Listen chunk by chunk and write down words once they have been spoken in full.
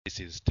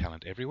This is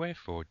Talent Everywhere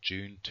for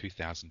June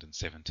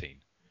 2017.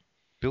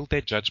 Build Their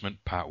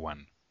Judgment Part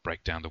 1.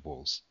 Break Down the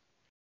Walls.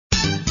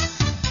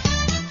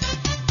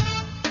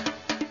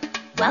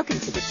 Welcome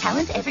to the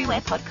Talent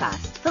Everywhere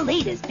podcast for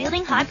leaders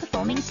building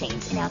high-performing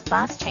teams in our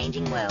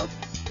fast-changing world.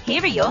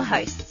 Here are your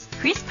hosts,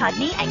 Chris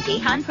Pudney and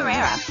Gihan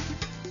Pereira.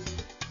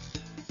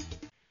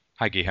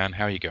 Hi Gihan,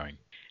 how are you going?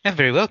 I'm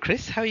very well,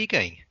 Chris. How are you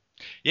going?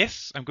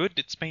 Yes, I'm good.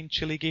 It's been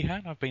chilly,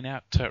 Gihan. I've been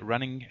out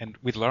running and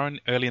with Lauren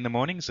early in the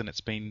mornings, and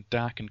it's been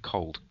dark and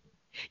cold.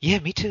 Yeah,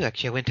 me too,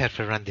 actually. I went out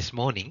for a run this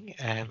morning.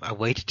 I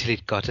waited till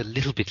it got a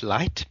little bit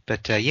light,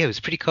 but it was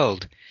pretty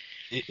cold.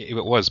 It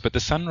was, but the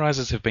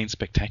sunrises have been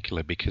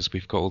spectacular because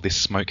we've got all this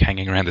smoke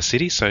hanging around the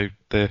city, so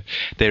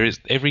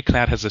every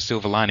cloud has a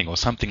silver lining or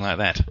something like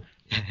that.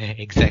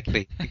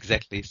 Exactly.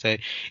 So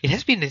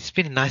it's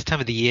been a nice time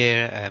of the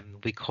year.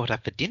 We caught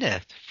up for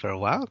dinner for a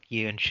while.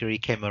 You and Shuri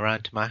came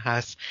around to my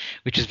house,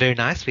 which was very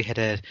nice. We had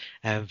a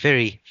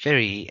very,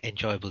 very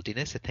enjoyable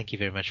dinner. So thank you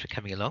very much for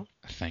coming along.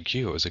 Thank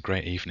you. It was a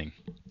great evening.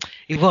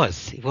 It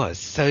was.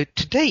 So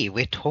today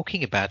we're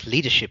talking about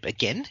leadership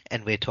again,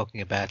 and we're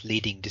talking about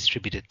leading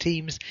distributed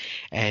teams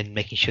and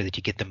making sure that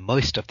you get the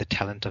most of the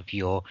talent of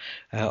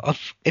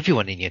of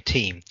everyone in your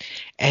team.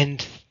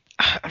 And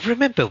I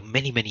remember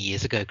many, many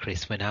years ago,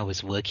 Chris, when I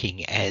was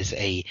working as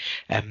a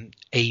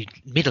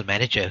middle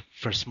manager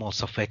for a small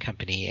software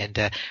company, and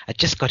I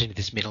just got into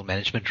this middle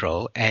management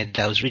role, and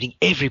I was reading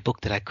every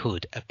book that I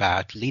could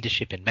about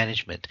leadership and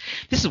management.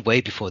 This is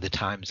way before the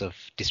times of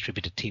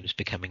distributed teams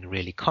becoming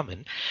really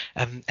common.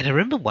 And I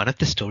remember one of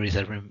the stories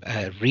I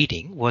remember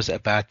reading was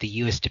about the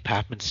US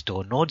department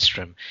store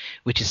Nordstrom,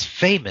 which is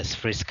famous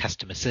for its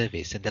customer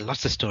service. And there are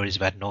lots of stories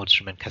about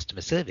Nordstrom and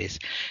customer service.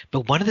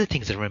 But one of the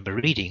things I remember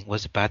reading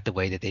was about the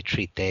way that they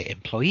treat their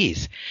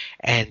employees.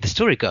 And the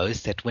story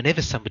goes that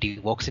whenever somebody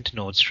walks into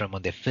Nordstrom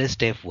on their first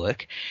day of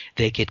work,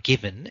 they get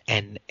given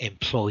an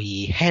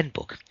employee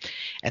handbook.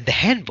 And the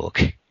handbook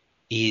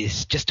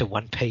is just a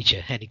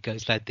one-pager, and it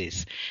goes like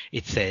this.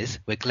 It says,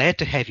 "We're glad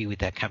to have you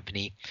with our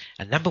company.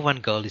 Our number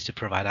one goal is to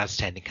provide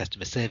outstanding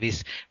customer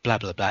service," blah,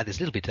 blah, blah. There's a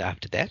little bit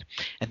after that.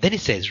 And then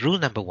it says, "Rule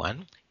number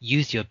one,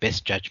 use your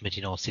best judgment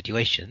in all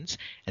situations."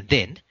 And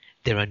then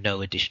there are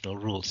no additional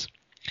rules.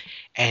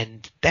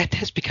 And that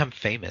has become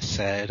famous.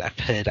 I've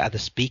heard other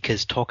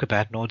speakers talk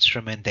about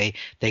Nordstrom, and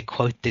they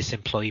quote this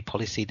employee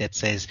policy that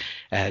says,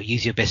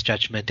 use your best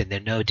judgment and there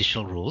are no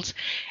additional rules.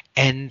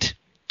 And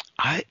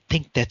I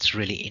think that's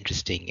really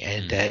interesting.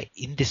 And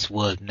in this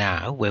world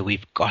now where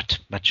we've got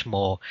much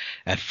more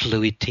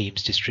fluid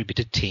teams,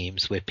 distributed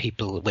teams, where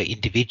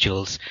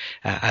individuals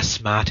are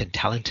smart and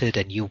talented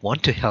and you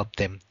want to help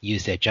them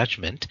use their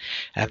judgment,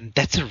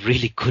 that's a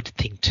really good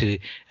thing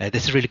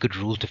that's a really good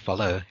rule to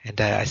follow.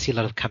 And I see a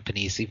lot of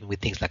companies, even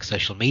with things like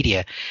social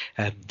media,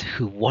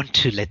 who want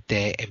to let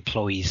their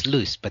employees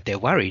loose, but they're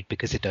worried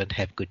because they don't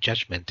have good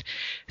judgment.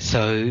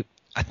 So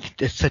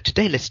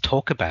today let's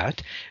talk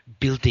about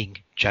building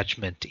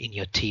judgment in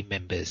your team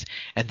members.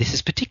 And this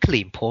is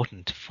particularly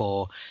important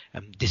for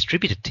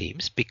distributed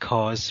teams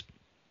because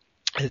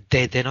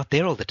they're not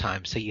there all the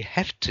time. So you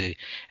have to,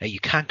 you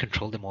can't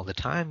control them all the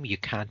time. You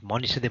can't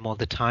monitor them all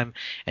the time.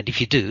 And if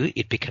you do,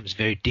 it becomes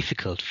very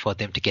difficult for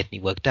them to get any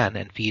work done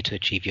and for you to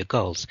achieve your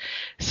goals.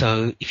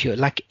 So if you're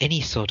like any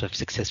sort of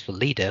successful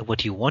leader,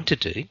 what you want to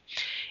do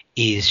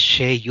is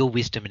share your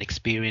wisdom and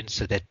experience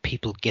so that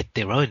people get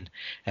their own,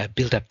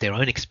 build up their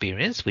own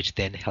experience, which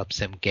then helps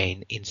them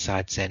gain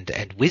insights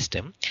and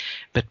wisdom.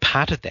 But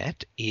part of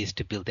that is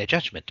to build their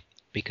judgment.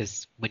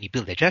 Because when you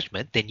build their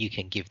judgment, then you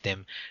can give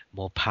them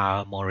more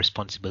power, more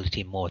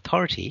responsibility, more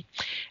authority.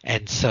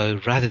 And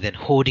so rather than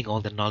hoarding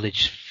all the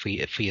knowledge for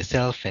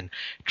yourself and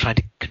trying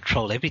to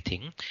control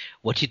everything,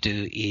 what you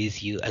do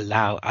is you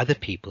allow other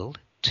people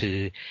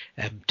to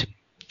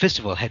first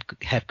of all,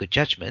 have good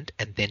judgment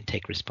and then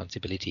take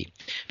responsibility,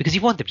 because you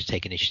want them to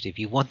take initiative.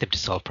 You want them to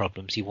solve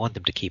problems. You want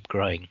them to keep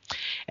growing.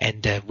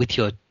 And with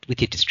your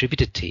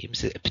distributed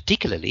teams,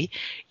 particularly,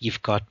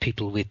 you've got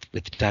people with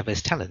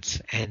diverse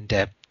talents, and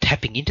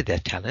tapping into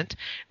that talent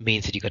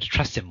means that you've got to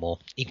trust them more,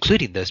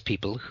 including those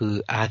people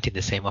who aren't in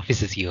the same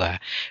office as you are.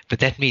 But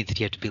that means that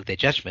you have to build their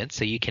judgment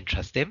so you can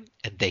trust them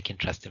and they can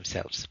trust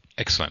themselves.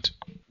 Excellent.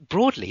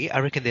 Broadly,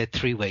 I reckon there are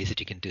three ways that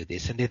you can do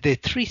this. And there are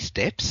three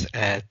steps,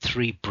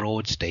 three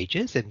broad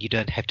stages, and you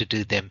don't have to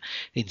do them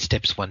in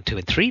steps 1, 2,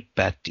 and 3.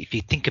 But if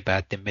you think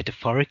about them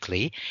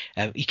metaphorically,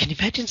 you can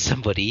imagine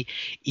somebody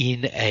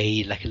in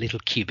a little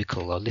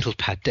cubicle or little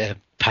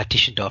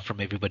partitioned off from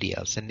everybody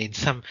else. And in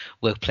some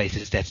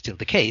workplaces, that's still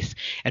the case.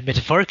 And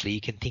metaphorically,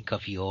 you can think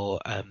of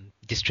your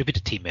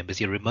distributed team members,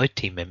 your remote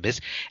team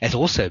members, as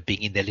also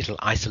being in their little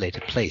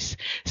isolated place.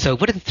 So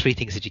what are the three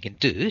things that you can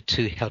do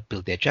to help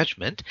build their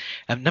judgment?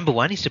 Number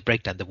one is to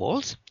break down the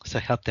walls. So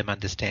help them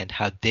understand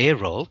how their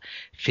role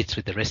fits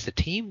with the rest of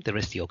the team, the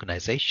rest of the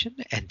organization,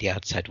 and the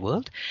outside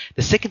world.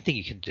 The second thing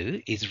you can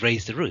do is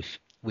raise the roof,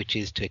 which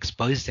is to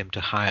expose them to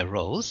higher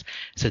roles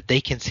so they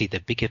can see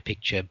the bigger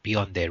picture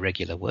beyond their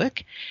regular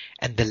work.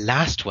 And the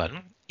last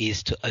one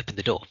is to open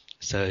the door.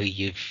 So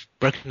you've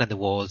broken down the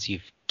walls,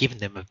 you've given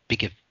them a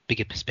bigger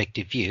bigger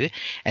perspective view,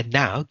 and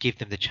now give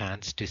them the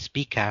chance to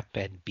speak up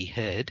and be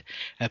heard,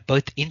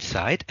 both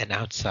inside and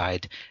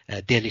outside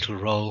their little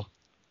role,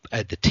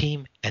 the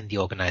team and the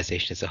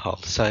organization as a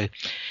whole. So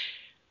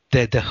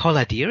the whole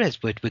idea,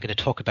 as we're going to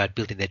talk about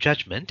building their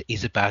judgment,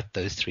 is about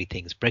those three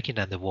things: breaking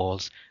down the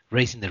walls,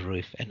 raising the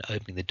roof, and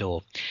opening the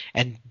door.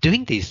 And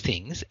doing these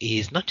things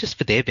is not just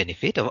for their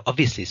benefit.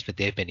 Obviously, it's for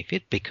their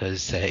benefit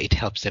because it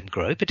helps them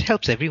grow, but it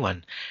helps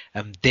everyone.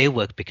 Their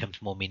work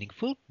becomes more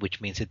meaningful,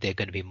 which means that they're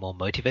going to be more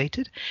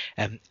motivated.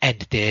 And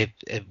they're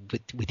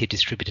with your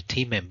distributed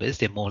team members,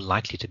 they're more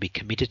likely to be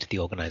committed to the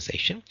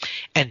organization,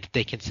 and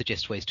they can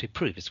suggest ways to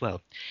improve as well.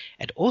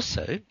 And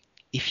also,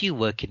 if you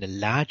work in a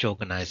large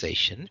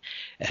organization,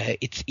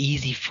 it's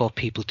easy for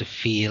people to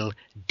feel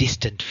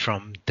distant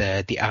from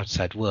the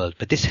outside world.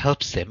 But this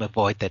helps them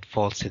avoid that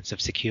false sense of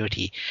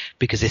security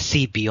because they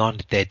see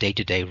beyond their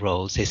day-to-day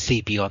roles. They see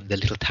beyond the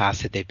little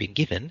tasks that they've been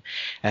given.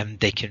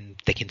 They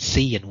can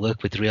see and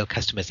work with real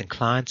customers and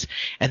clients,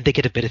 and they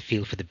get a better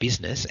feel for the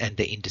business and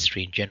the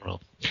industry in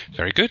general.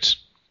 Very good.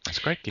 That's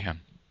great, Gihan.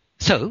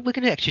 So we're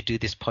going to actually do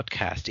this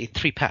podcast in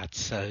three parts.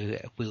 So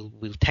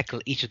we'll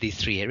tackle each of these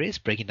three areas: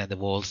 breaking down the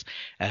walls,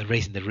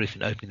 raising the roof,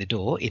 and opening the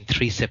door, in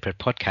three separate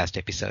podcast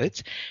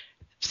episodes.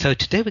 So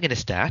today we're going to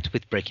start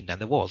with breaking down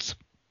the walls.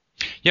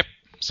 Yep.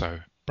 So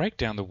break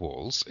down the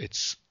walls.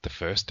 It's the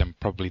first and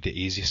probably the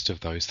easiest of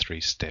those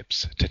three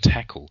steps to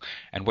tackle.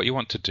 And what you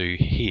want to do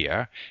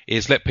here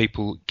is let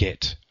people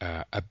get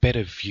a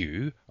better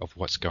view of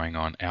what's going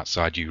on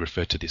outside. You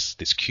refer to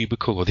this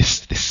cubicle or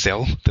this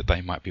cell that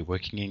they might be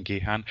working in,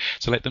 Gihan.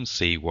 So let them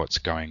see what's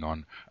going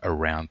on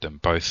around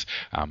them, both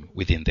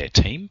within their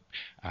team,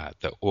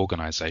 the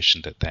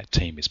organization that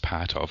team is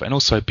part of, and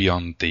also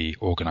beyond the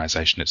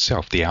organization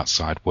itself, the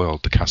outside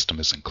world, the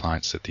customers and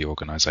clients that the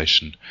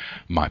organization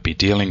might be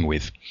dealing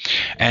with.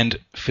 And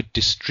for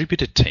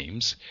distributed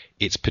teams,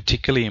 it's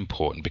particularly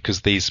important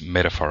because these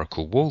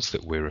metaphorical walls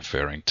that we're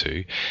referring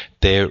to,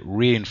 they're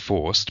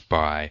reinforced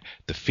by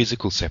the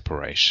physical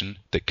separation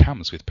that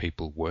comes with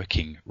people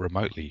working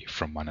remotely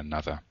from one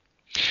another.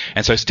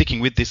 And so sticking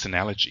with this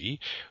analogy,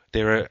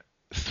 there are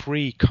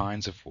three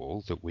kinds of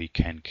wall that we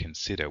can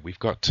consider. We've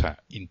got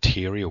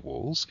interior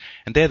walls,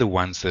 and they're the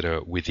ones that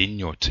are within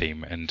your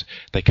team, and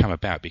they come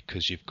about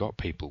because you've got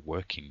people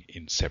working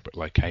in separate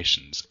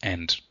locations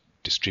and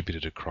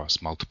distributed across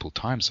multiple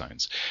time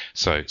zones.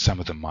 So some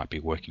of them might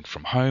be working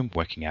from home,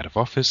 working out of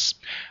office,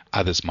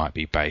 others might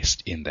be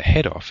based in the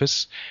head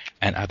office,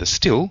 and others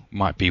still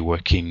might be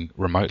working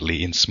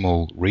remotely in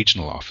small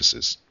regional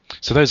offices.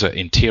 So those are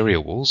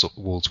interior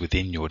walls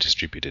within your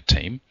distributed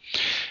team.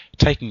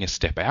 Taking a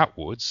step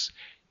outwards,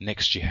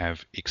 next you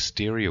have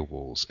exterior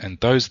walls, and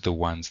those are the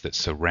ones that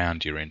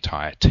surround your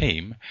entire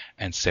team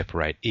and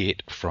separate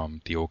it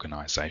from the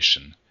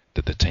organization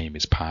that the team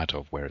is part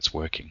of where it's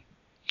working.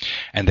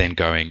 And then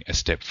going a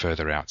step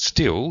further out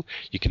still,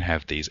 you can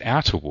have these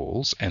outer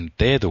walls, and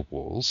they're the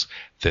walls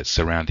that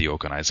surround the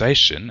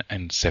organization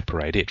and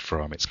separate it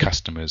from its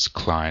customers,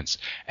 clients,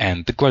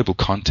 and the global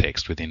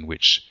context within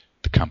which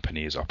the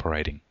company is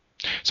operating.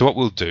 So what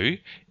we'll do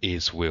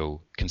is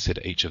we'll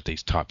consider each of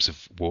these types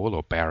of wall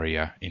or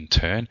barrier in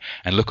turn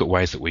and look at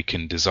ways that we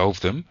can dissolve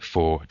them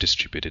for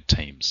distributed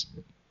teams.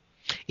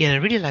 Yeah, and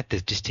I really like the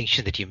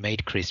distinction that you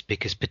made, Chris,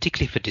 because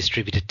particularly for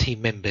distributed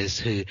team members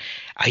who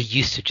are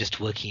used to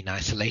just working in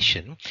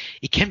isolation,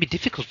 it can be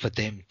difficult for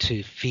them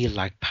to feel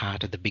like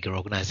part of the bigger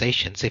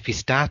organization. So if you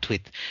start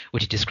with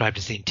what you described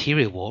as the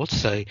interior walls,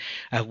 so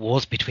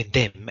walls between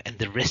them and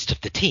the rest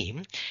of the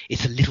team,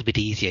 it's a little bit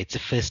easier. It's a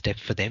first step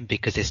for them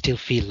because they still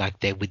feel like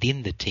they're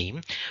within the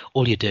team.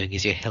 All you're doing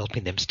is you're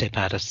helping them step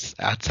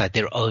outside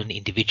their own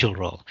individual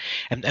role.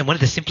 And one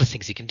of the simplest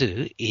things you can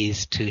do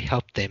is to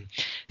help them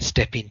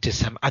step into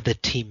some other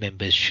team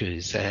members'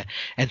 shoes.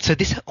 And so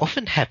this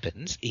often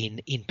happens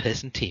in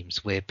in-person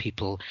teams where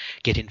people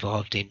get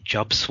involved in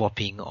job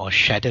swapping or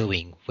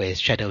shadowing, where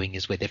shadowing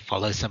is where they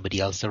follow somebody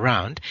else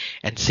around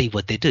and see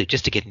what they do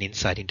just to get an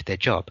insight into their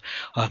job.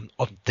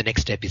 The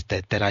next step is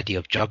that idea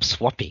of job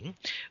swapping,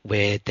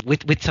 where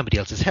with somebody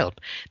else's help,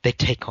 they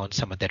take on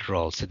some of that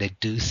role. So they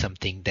do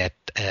something that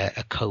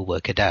a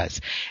co-worker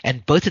does.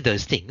 And both of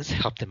those things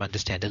help them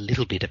understand a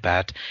little bit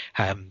about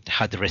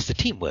how the rest of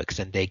the team works,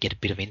 and they get a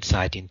bit of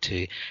insight into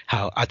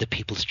how other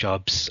people's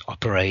jobs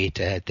operate.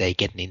 They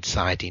get an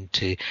insight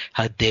into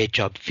how their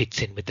job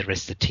fits in with the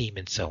rest of the team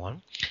and so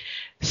on.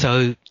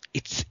 So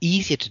it's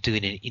easier to do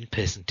in an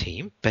in-person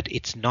team, but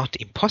it's not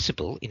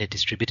impossible in a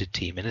distributed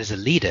team. And as a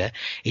leader,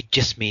 it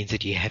just means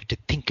that you have to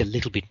think a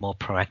little bit more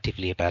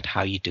proactively about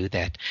how you do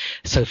that.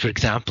 So, for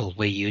example,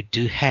 where you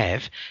do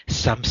have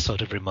some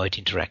sort of remote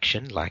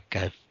interaction, like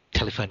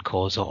telephone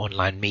calls or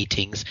online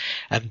meetings,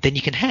 then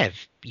you can have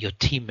your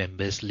team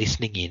members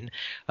listening in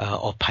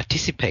or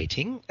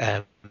participating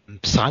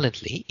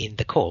silently in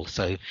the call.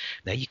 So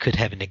now you could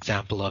have an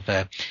example of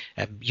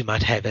you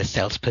might have a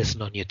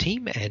salesperson on your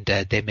team, and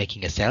they're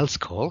making a sales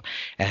call,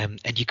 and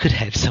you could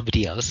have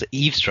somebody else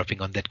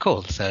eavesdropping on that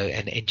call. So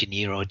an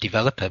engineer or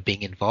developer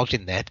being involved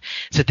in that,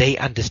 so they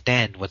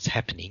understand what's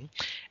happening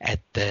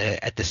at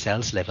the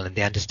sales level, and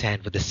they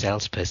understand what the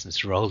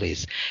salesperson's role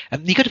is.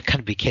 You got to kind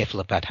of be careful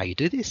about how you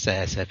do this.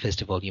 So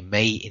first of all, you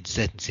may in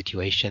certain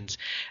situations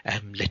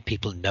let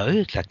people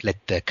know, like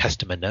let the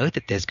customer know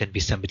that there's going to be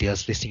somebody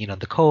else listening in on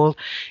the call.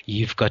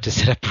 You've got to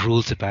set up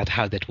rules about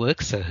how that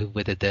works, so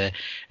whether the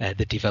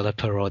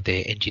developer or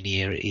the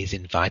engineer is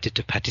invited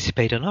to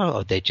participate or not,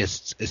 or they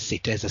just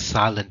sit as a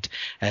silent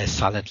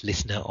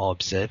listener or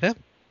observer.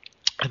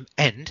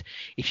 And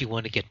if you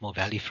want to get more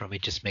value from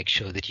it, just make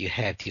sure that you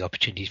have the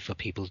opportunity for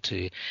people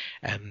to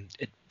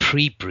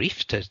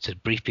pre-brief, to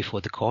brief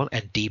before the call,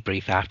 and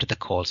debrief after the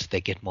call, so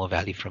they get more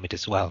value from it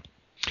as well.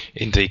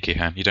 Indeed,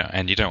 Gihan.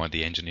 You don't want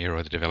the engineer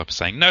or the developer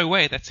saying, "No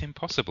way, that's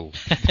impossible,"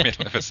 in the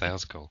middle of a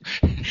sales call.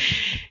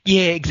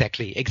 Yeah,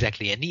 exactly.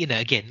 And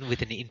again,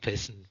 with an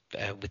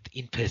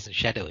in-person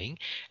shadowing,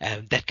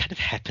 that kind of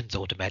happens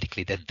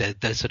automatically. That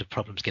those sort of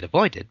problems get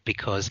avoided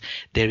because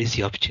there is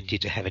the opportunity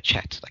to have a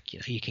chat.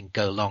 Like you can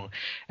go along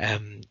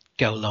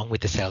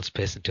with the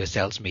salesperson to a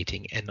sales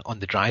meeting, and on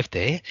the drive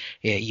there,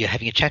 you're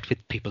having a chat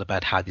with people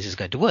about how this is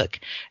going to work.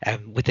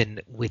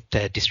 With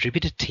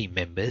distributed team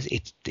members,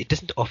 it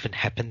doesn't often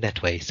happen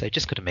that way. So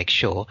just got to make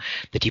sure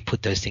that you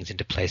put those things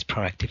into place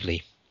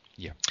proactively.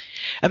 Yeah.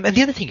 And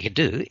the other thing you can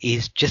do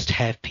is just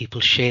have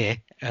people share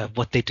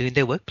what they do in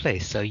their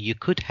workplace. So you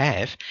could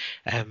have,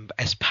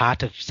 as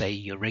part of, say,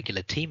 your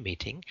regular team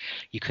meeting,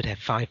 you could have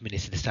 5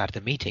 minutes at the start of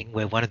the meeting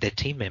where one of their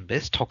team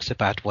members talks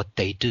about what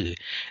they do,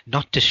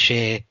 not to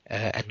share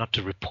and not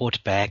to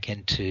report back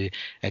and to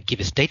give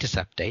a status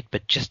update,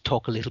 but just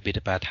talk a little bit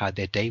about how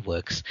their day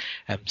works.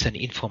 So an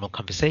informal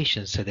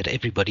conversation so that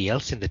everybody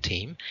else in the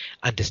team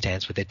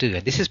understands what they do.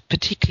 And this is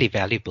particularly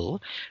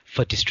valuable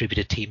for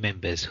distributed team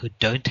members who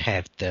don't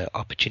have the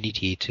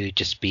opportunity to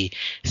just be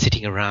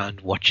sitting around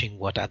watching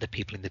what other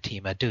people in the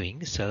team are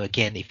doing. So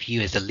again, if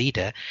you as a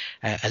leader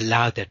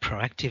allow that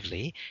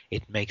proactively,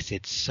 it makes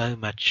it so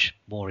much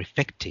more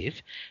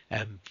effective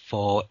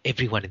for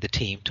everyone in the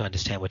team to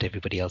understand what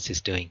everybody else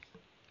is doing.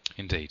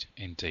 Indeed,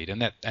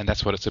 and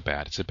that's what it's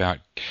about. It's about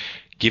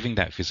giving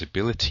that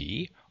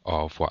visibility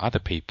of what other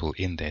people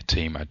in their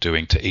team are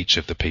doing to each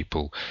of the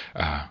people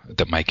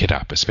that make it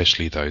up,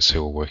 especially those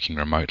who are working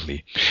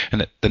remotely.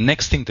 And the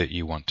next thing that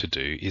you want to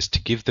do is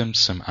to give them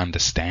some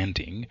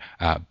understanding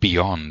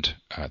beyond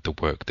the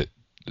work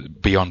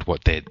beyond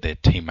what their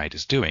teammate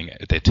is doing,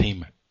 their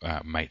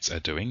teammates are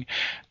doing,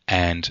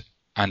 and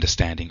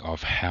understanding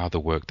of how the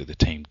work that the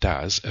team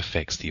does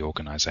affects the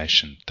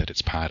organization that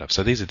it's part of.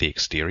 So these are the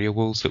exterior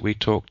walls that we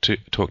talked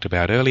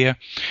about earlier,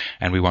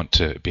 and we want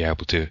to be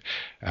able to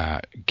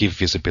give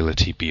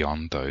visibility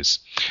beyond those.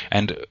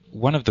 And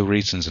one of the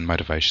reasons and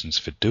motivations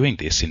for doing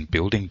this in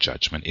building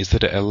judgment is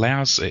that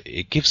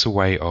it gives a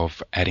way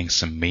of adding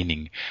some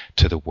meaning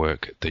to the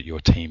work that your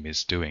team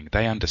is doing.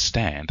 They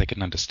get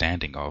an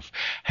understanding of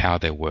how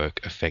their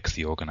work affects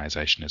the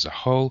organization as a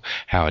whole,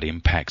 how it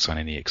impacts on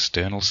any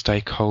external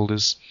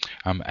stakeholders,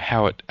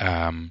 how it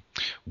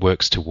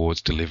works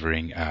towards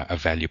delivering a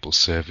valuable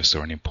service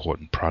or an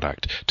important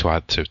product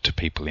to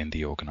people in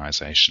the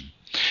organization.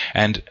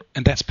 And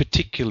that's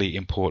particularly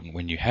important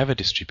when you have a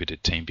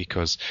distributed team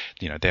because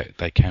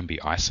they can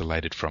be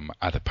isolated from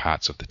other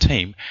parts of the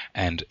team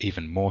and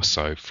even more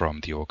so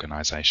from the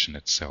organization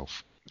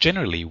itself.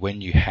 Generally,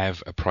 when you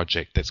have a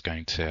project that's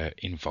going to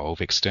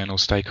involve external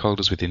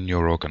stakeholders within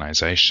your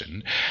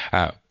organization,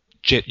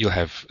 you'll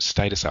have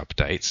status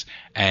updates,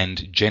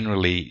 and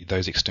generally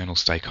those external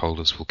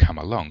stakeholders will come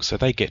along. So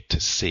they get to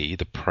see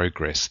the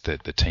progress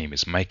that the team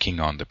is making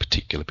on the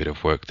particular bit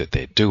of work that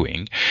they're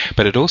doing,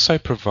 but it also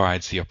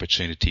provides the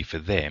opportunity for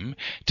them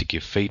to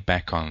give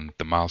feedback on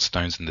the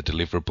milestones and the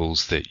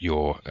deliverables that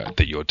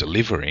you're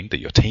delivering, that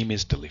your team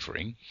is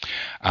delivering,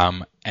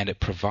 and it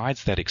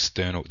provides that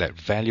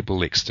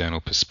valuable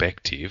external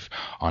perspective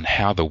on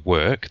how the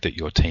work that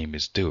your team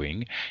is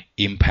doing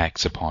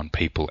impacts upon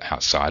people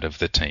outside of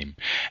the team.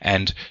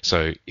 And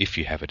so if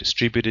you have a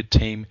distributed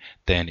team,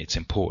 then it's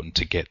important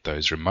to get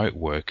those remote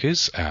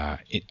workers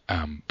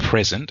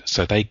present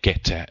so they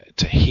get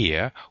to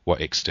hear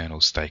what external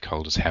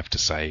stakeholders have to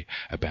say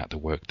about the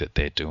work that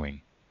they're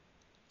doing.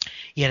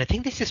 Yeah, and I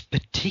think this is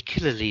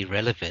particularly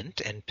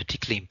relevant and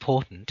particularly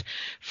important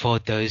for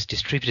those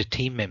distributed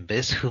team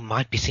members who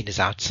might be seen as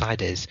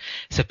outsiders.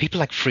 So people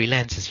like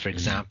freelancers, for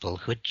example,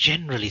 who are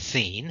generally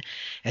seen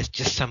as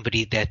just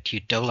somebody that you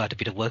dole out a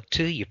bit of work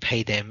to, you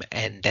pay them,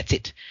 and that's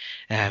it.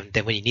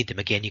 Then when you need them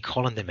again, you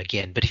call on them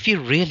again. But if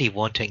you really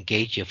want to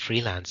engage your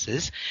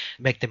freelancers,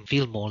 make them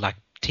feel more like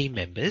team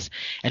members,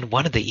 and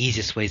one of the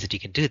easiest ways that you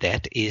can do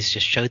that is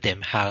just show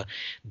them how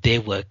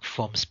their work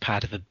forms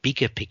part of a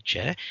bigger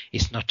picture.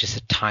 It's not just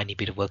a tiny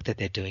bit of work that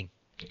they're doing.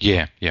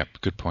 Yeah,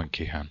 good point,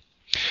 Gihan.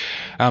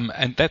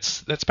 And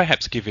that's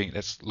perhaps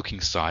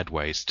looking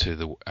sideways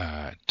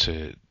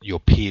to your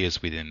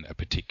peers within a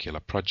particular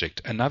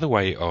project. Another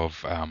way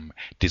of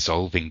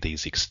dissolving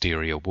these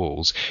exterior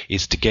walls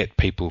is to get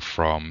people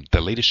from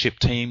the leadership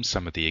team,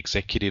 some of the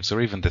executives,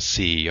 or even the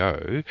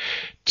CEO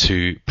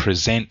to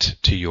present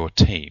to your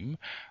team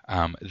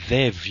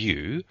their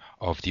view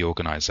of the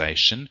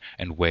organisation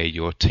and where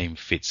your team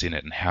fits in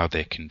it and how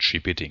they're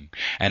contributing.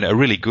 And a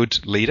really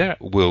good leader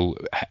will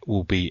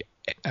be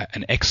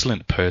an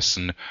excellent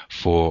person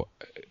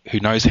who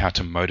knows how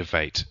to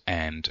motivate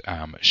and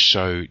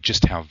show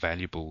just how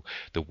valuable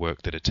the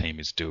work that a team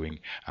is doing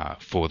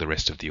for the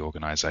rest of the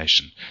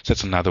organisation. So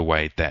that's another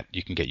way that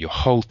you can get your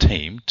whole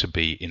team to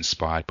be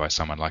inspired by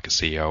someone like a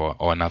CEO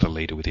or another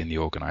leader within the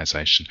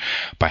organisation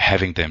by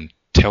having them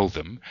tell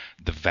them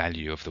the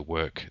value of the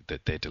work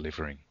that they're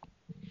delivering.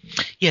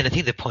 Yeah, and I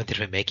think the point that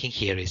we're making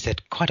here is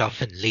that quite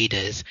often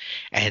leaders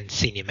and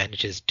senior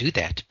managers do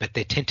that, but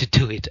they tend to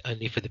do it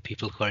only for the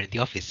people who are in the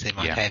office. They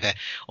might have an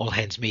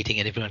all-hands meeting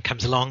and everyone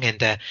comes along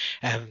and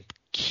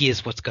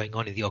here's what's going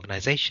on in the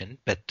organization,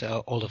 but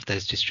all of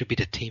those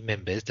distributed team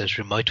members, those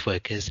remote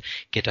workers,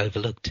 get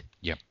overlooked.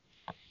 Yeah.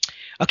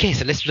 Okay,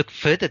 so let's look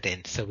further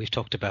then. So we've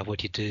talked about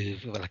what you do,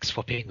 like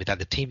swapping with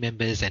other team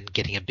members and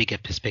getting a bigger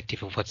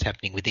perspective of what's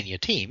happening within your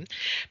team.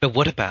 But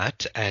what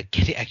about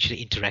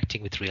actually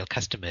interacting with real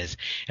customers?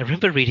 I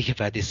remember reading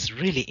about this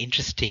really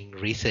interesting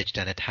research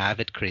done at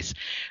Harvard, Chris,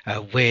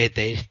 where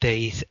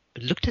they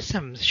looked at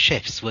some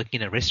chefs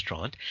working in a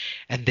restaurant,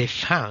 and they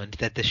found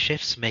that the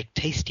chefs make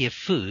tastier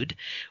food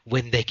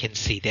when they can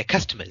see their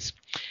customers.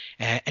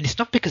 And it's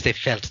not because they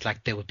felt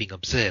like they were being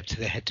observed, so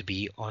they had to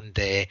be on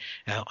their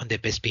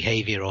best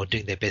behavior or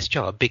doing their best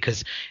job,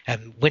 because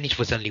when it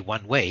was only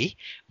one way,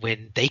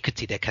 when they could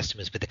see their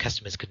customers but the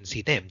customers couldn't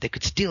see them, they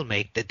would still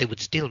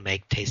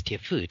make tastier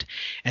food.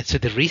 And so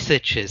the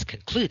researchers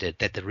concluded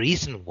that the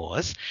reason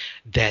was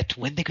that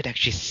when they could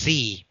actually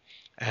see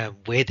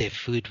where their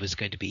food was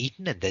going to be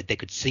eaten and that they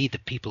could see the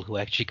people who were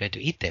actually going to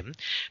eat them,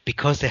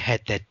 because they had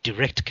that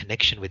direct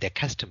connection with their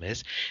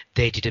customers,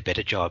 they did a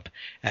better job.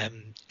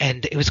 And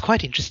it was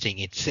quite interesting.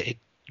 It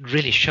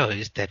really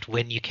shows that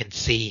when you can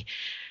see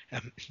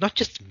not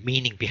just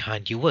meaning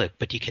behind your work,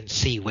 but you can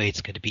see where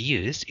it's going to be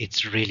used,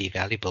 it's really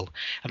valuable.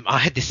 I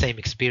had the same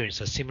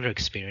experience or similar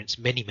experience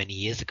many, many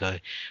years ago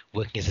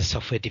working as a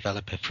software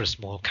developer for a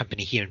small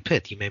company here in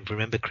Perth. You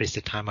remember, Chris,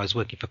 the time I was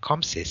working for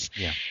ComSys.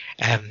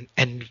 Yeah.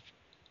 And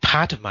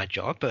part of my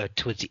job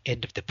towards the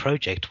end of the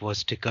project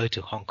was to go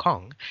to Hong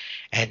Kong,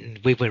 and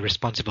we were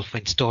responsible for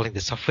installing the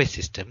software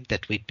system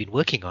that we'd been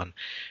working on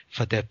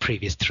for the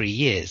previous 3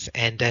 years.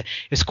 And it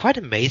was quite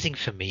amazing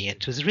for me, and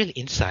it was a real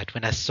insight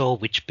when I saw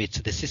which bits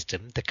of the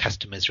system the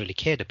customers really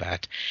cared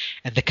about.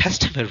 And the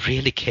customer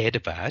really cared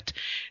about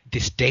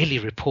this daily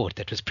report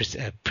that was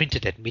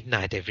printed at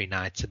midnight every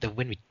night, so that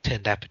when we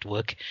turned up at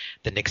work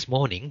the next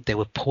morning, they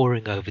were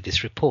poring over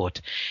this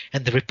report.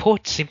 And the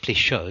report simply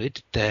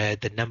showed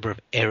the number of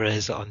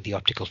errors on the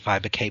optical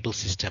fiber cable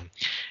system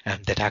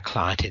that our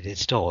client had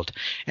installed,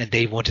 and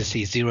they want to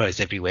see zeros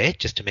everywhere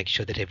just to make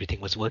sure that everything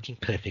was working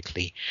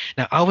perfectly.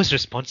 Now, I was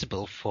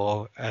responsible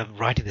for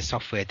writing the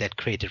software that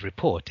created a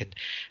report, and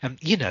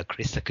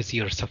Chris, because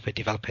you're a software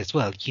developer as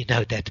well, you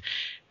know that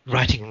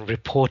writing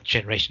report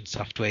generation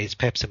software is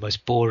perhaps the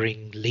most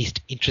boring,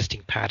 least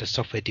interesting part of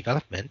software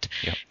development.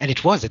 Yep. And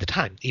it was at the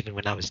time, even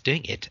when I was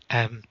doing it.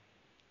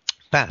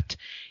 But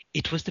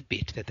it was the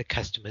bit that the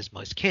customers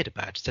most cared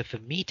about. So for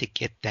me to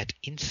get that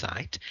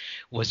insight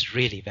was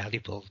really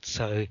valuable.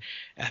 So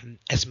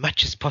as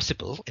much as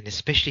possible, and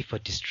especially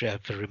for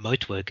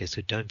remote workers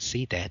who don't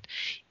see that,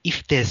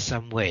 if there's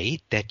some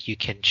way that you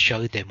can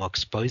show them or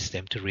expose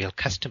them to real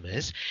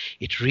customers,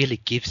 it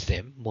really gives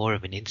them more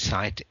of an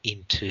insight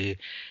into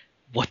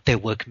what their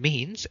work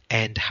means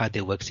and how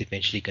their work's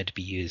eventually going to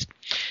be used.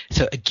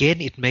 So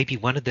again, it may be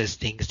one of those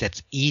things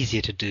that's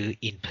easier to do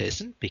in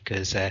person,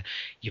 because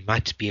you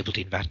might be able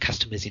to invite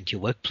customers into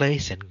your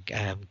workplace and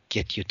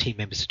get your team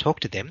members to talk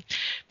to them,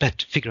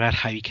 but figure out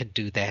how you can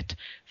do that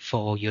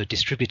for your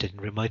distributed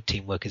and remote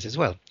team workers as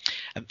well.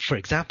 For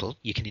example,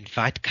 you can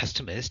invite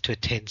customers to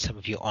attend some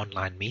of your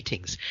online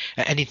meetings.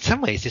 And in some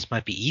ways, this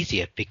might be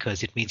easier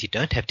because it means you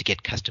don't have to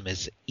get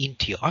customers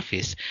into your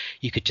office.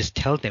 You could just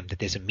tell them that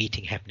there's a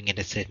meeting happening at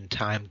a certain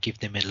time, give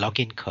them a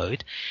login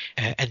code,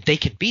 and they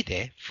can be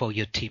there for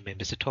your team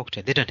members to talk to.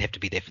 And they don't have to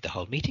be there for the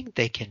whole meeting.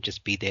 They can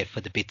just be there for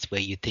the bits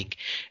where you think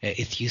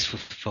it's useful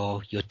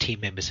for your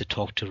team members to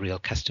talk to real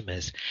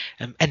customers.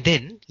 And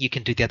then you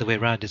can do the other way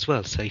around as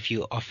well. So if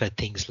you offer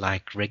things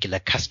like regular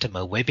customer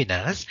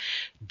webinars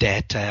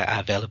that are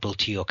available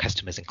to your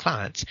customers and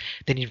clients,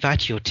 then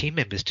invite your team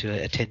members to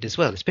attend as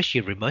well, especially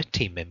your remote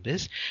team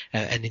members.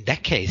 And in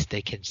that case,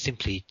 they can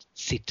simply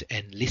sit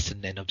and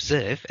listen and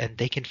observe, and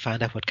they can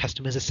find out what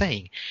customers are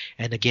saying.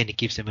 And again, it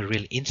gives them a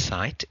real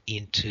insight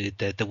into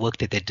the work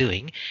that they're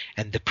doing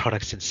and the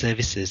products and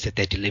services that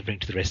they're delivering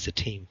to the rest of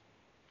the team.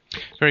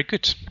 Very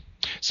good.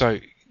 So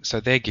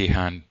there,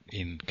 Gihan,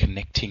 in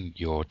connecting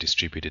your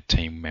distributed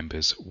team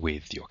members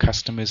with your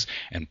customers,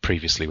 and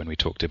previously when we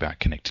talked about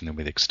connecting them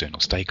with external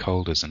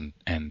stakeholders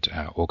and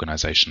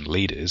organization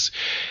leaders,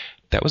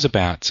 that was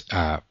about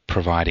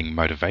providing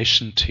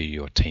motivation to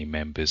your team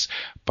members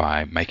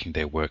by making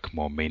their work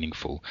more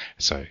meaningful,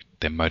 so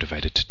they're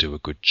motivated to do a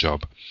good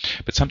job.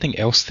 But something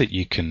else that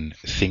you can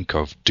think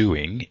of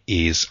doing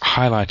is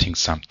highlighting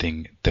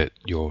something that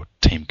your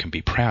team can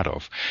be proud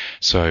of.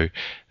 So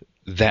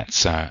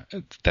that's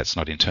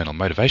not internal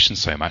motivation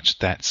so much,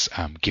 that's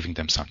giving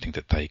them something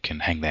that they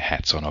can hang their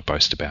hats on or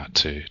boast about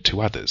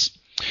to others.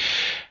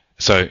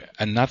 So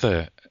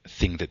another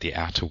thing that the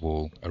outer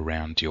wall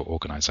around your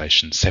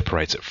organization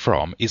separates it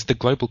from is the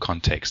global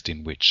context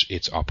in which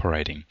it's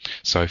operating.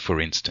 So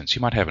for instance,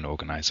 you might have an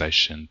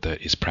organization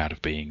that is proud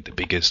of being the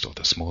biggest or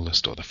the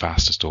smallest or the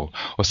fastest or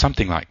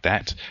something like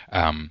that,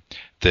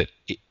 that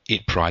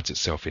it prides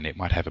itself in. It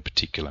might have a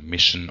particular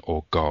mission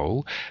or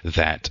goal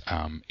that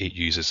it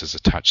uses as a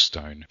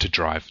touchstone to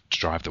drive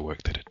the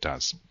work that it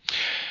does.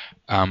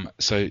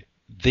 So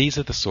these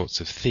are the sorts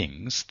of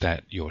things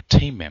that your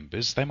team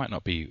members, they might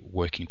not be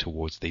working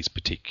towards these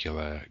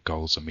particular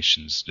goals or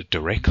missions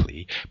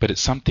directly, but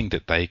it's something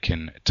that they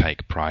can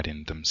take pride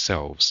in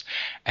themselves.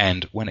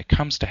 And when it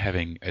comes to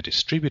having a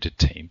distributed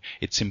team,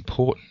 it's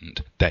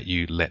important that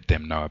you let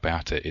them know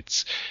about it.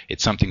 It's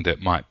something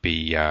that might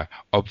be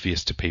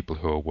obvious to people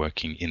who are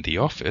working in the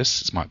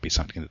office. It might be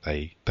something that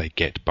they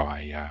get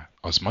by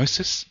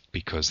osmosis,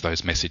 because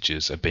those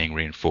messages are being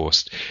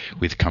reinforced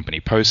with company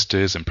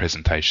posters and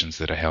presentations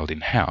that are held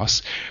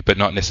in-house, but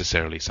not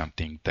necessarily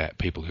something that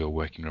people who are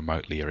working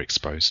remotely are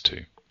exposed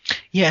to.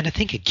 Yeah, and I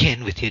think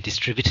again with your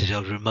distributed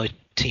or remote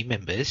team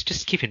members,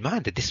 just keep in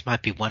mind that this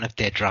might be one of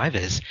their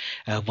drivers.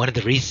 One of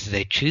the reasons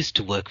they choose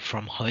to work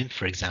from home,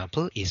 for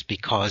example, is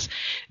because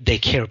they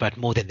care about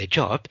more than their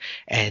job,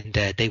 and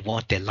they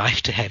want their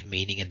life to have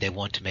meaning, and they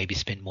want to maybe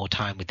spend more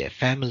time with their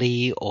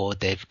family, or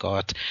they've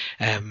got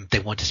they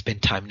want to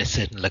spend time in a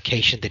certain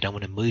location. They don't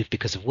want to move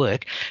because of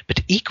work,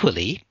 but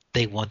equally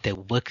they want their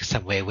work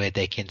somewhere where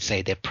they can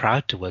say they're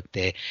proud to work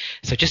there.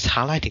 So just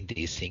highlighting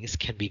these things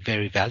can be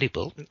very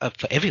valuable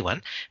for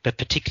everyone, but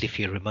particularly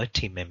for your remote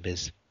team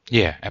members.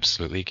 Yeah,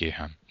 absolutely,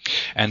 Gihan.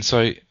 And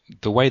so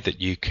the way that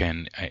you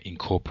can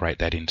incorporate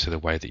that into the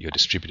way that your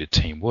distributed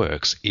team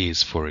works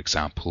is, for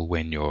example,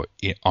 when you're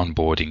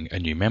onboarding a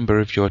new member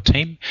of your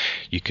team,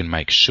 you can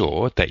make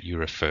sure that you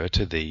refer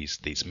to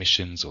these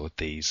missions or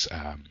these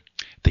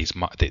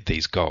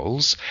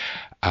goals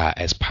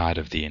as part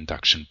of the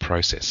induction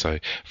process. So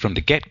from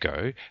the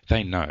get-go,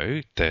 they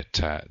know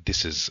that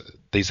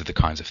these are the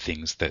kinds of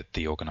things that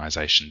the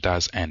organisation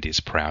does and is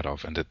proud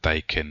of, and that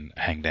they can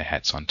hang their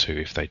hats on to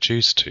if they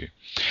choose to.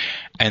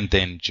 And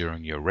then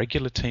during your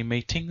regular team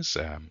meetings,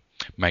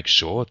 make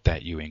sure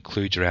that you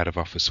include your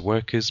out-of-office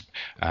workers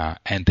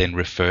and then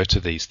refer to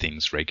these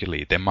things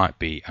regularly. There might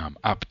be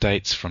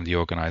updates from the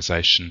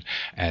organisation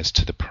as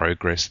to the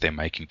progress they're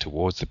making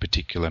towards the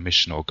particular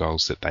mission or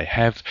goals that they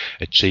have,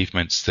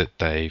 achievements that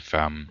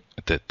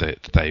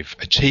they've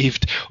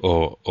achieved,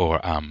 or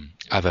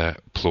other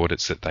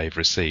plaudits that they've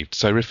received.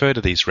 So refer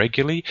to these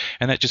regularly,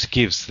 and that just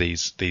gives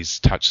these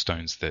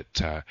touchstones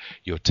that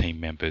your team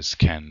members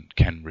can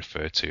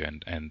refer to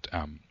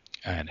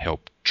and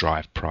help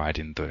drive pride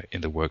in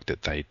the work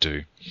that they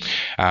do.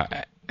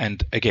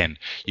 And again,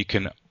 you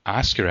can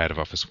ask your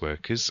out-of-office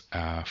workers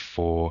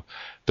for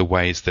the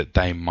ways that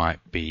they might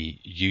be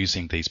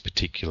using these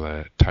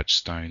particular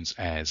touchstones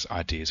as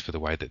ideas for the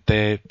way that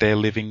they're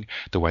living,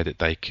 the way that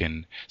they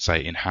can,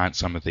 say, enhance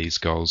some of these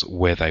goals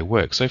where they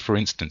work. So, for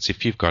instance,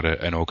 if you've got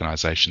an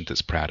organisation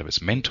that's proud of its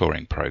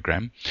mentoring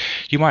program,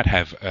 you might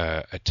have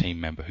a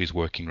team member who's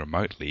working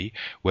remotely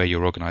where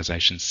your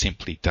organisation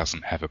simply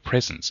doesn't have a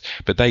presence.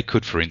 But they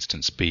could, for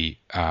instance, be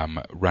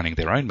running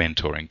their own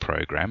mentoring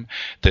program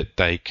that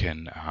they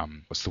can,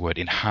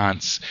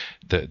 enhance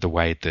the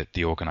way that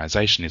the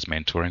organisation is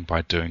mentoring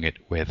by doing it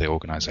where the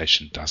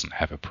organisation doesn't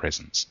have a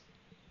presence.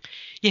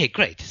 Yeah,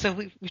 great. So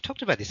we've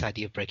talked about this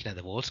idea of breaking down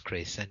the walls,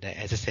 Chris, and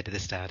as I said at the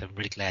start, I'm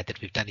really glad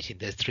that we've done it in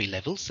those three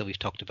levels. So we've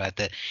talked about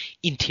the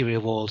interior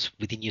walls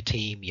within your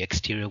team, your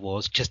exterior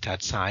walls just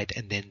outside,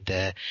 and then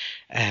the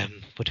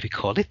what do we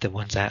call it? The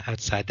ones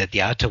outside,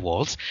 the outer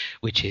walls,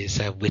 which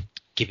is with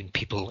giving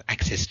people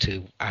access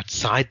to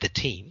outside the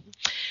team.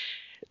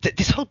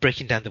 This whole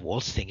breaking down the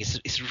walls thing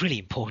is really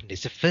important.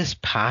 It's the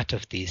first part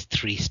of these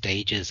three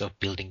stages of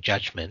building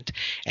judgment.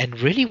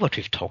 And really what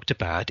we've talked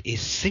about is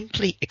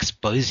simply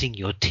exposing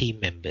your team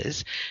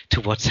members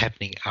to what's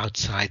happening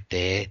outside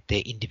their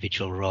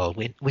individual role.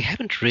 We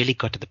haven't really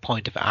got to the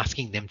point of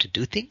asking them to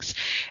do things.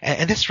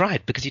 And that's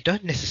right, because you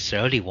don't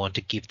necessarily want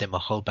to give them a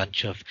whole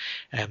bunch of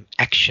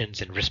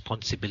actions and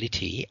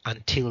responsibility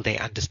until they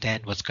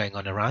understand what's going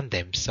on around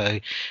them. So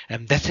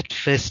that's the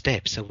first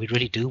step. So we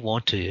really do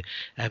want to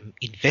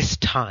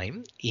invest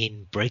time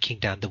in breaking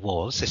down the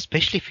walls,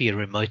 especially for your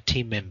remote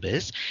team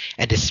members,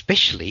 and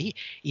especially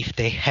if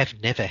they have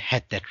never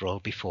had that role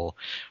before,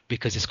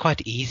 because it's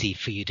quite easy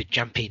for you to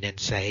jump in and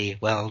say,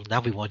 well, now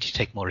we want you to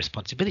take more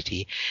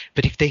responsibility.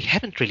 But if they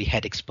haven't really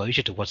had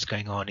exposure to what's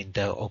going on in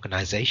the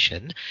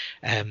organization,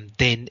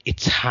 then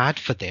it's hard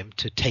for them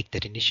to take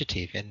that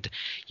initiative. And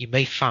you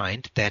may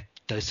find that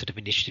those sort of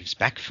initiatives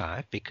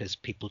backfire because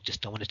people just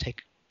don't want to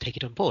take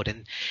it on board.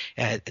 And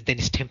then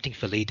it's tempting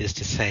for leaders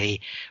to say,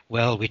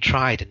 well, we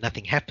tried and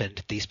nothing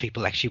happened. These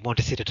people actually want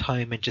to sit at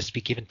home and just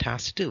be given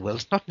tasks to do. Well,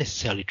 it's not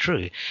necessarily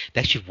true. They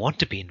actually want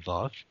to be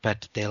involved,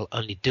 but they'll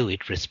only do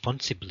it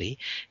responsibly,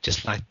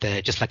 just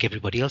like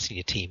everybody else in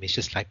your team. It's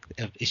just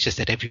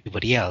that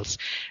everybody else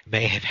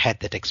may have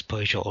had that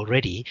exposure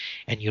already,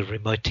 and your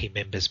remote team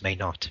members may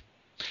not.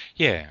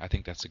 Yeah, I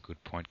think that's a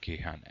good point,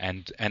 Gihan.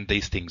 And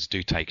these things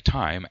do take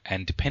time,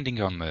 and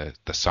depending on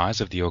the size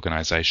of the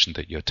organisation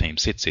that your team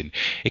sits in,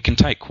 it can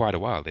take quite a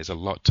while. There's a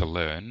lot to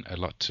learn, a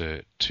lot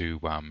to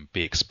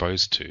be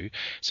exposed to.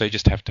 So you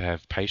just have to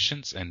have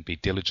patience and be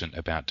diligent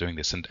about doing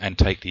this, and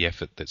take the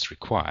effort that's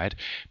required,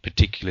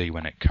 particularly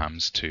when it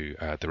comes to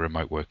the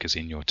remote workers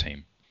in your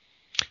team.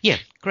 Yeah,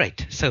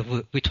 great.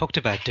 So we talked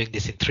about doing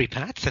this in 3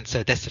 parts, and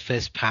so that's the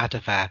first part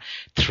of our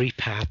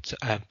 3-part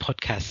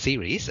podcast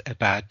series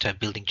about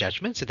building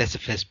judgment. So that's the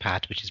first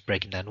part, which is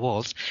breaking down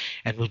walls,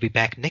 and we'll be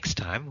back next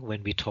time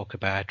when we talk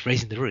about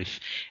raising the roof,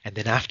 and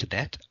then after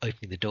that,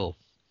 opening the door.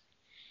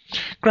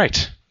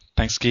 Great.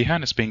 Thanks,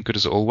 Gihan. It's been good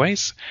as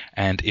always.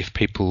 And if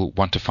people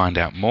want to find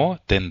out more,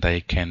 then they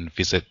can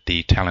visit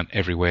the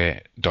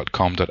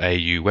talenteverywhere.com.au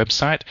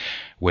website,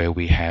 where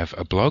we have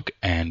a blog,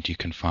 and you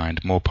can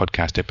find more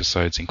podcast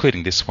episodes,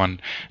 including this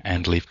one,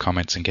 and leave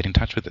comments and get in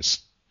touch with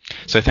us.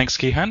 So thanks,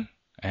 Gihan,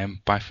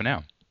 and bye for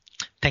now.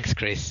 Thanks,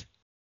 Chris.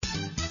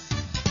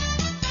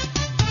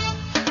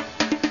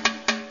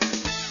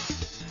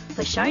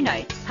 For show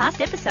notes,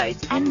 past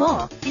episodes and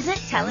more, visit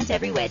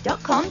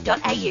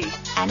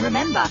talenteverywhere.com.au. And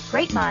remember,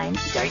 great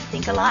minds don't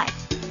think alike.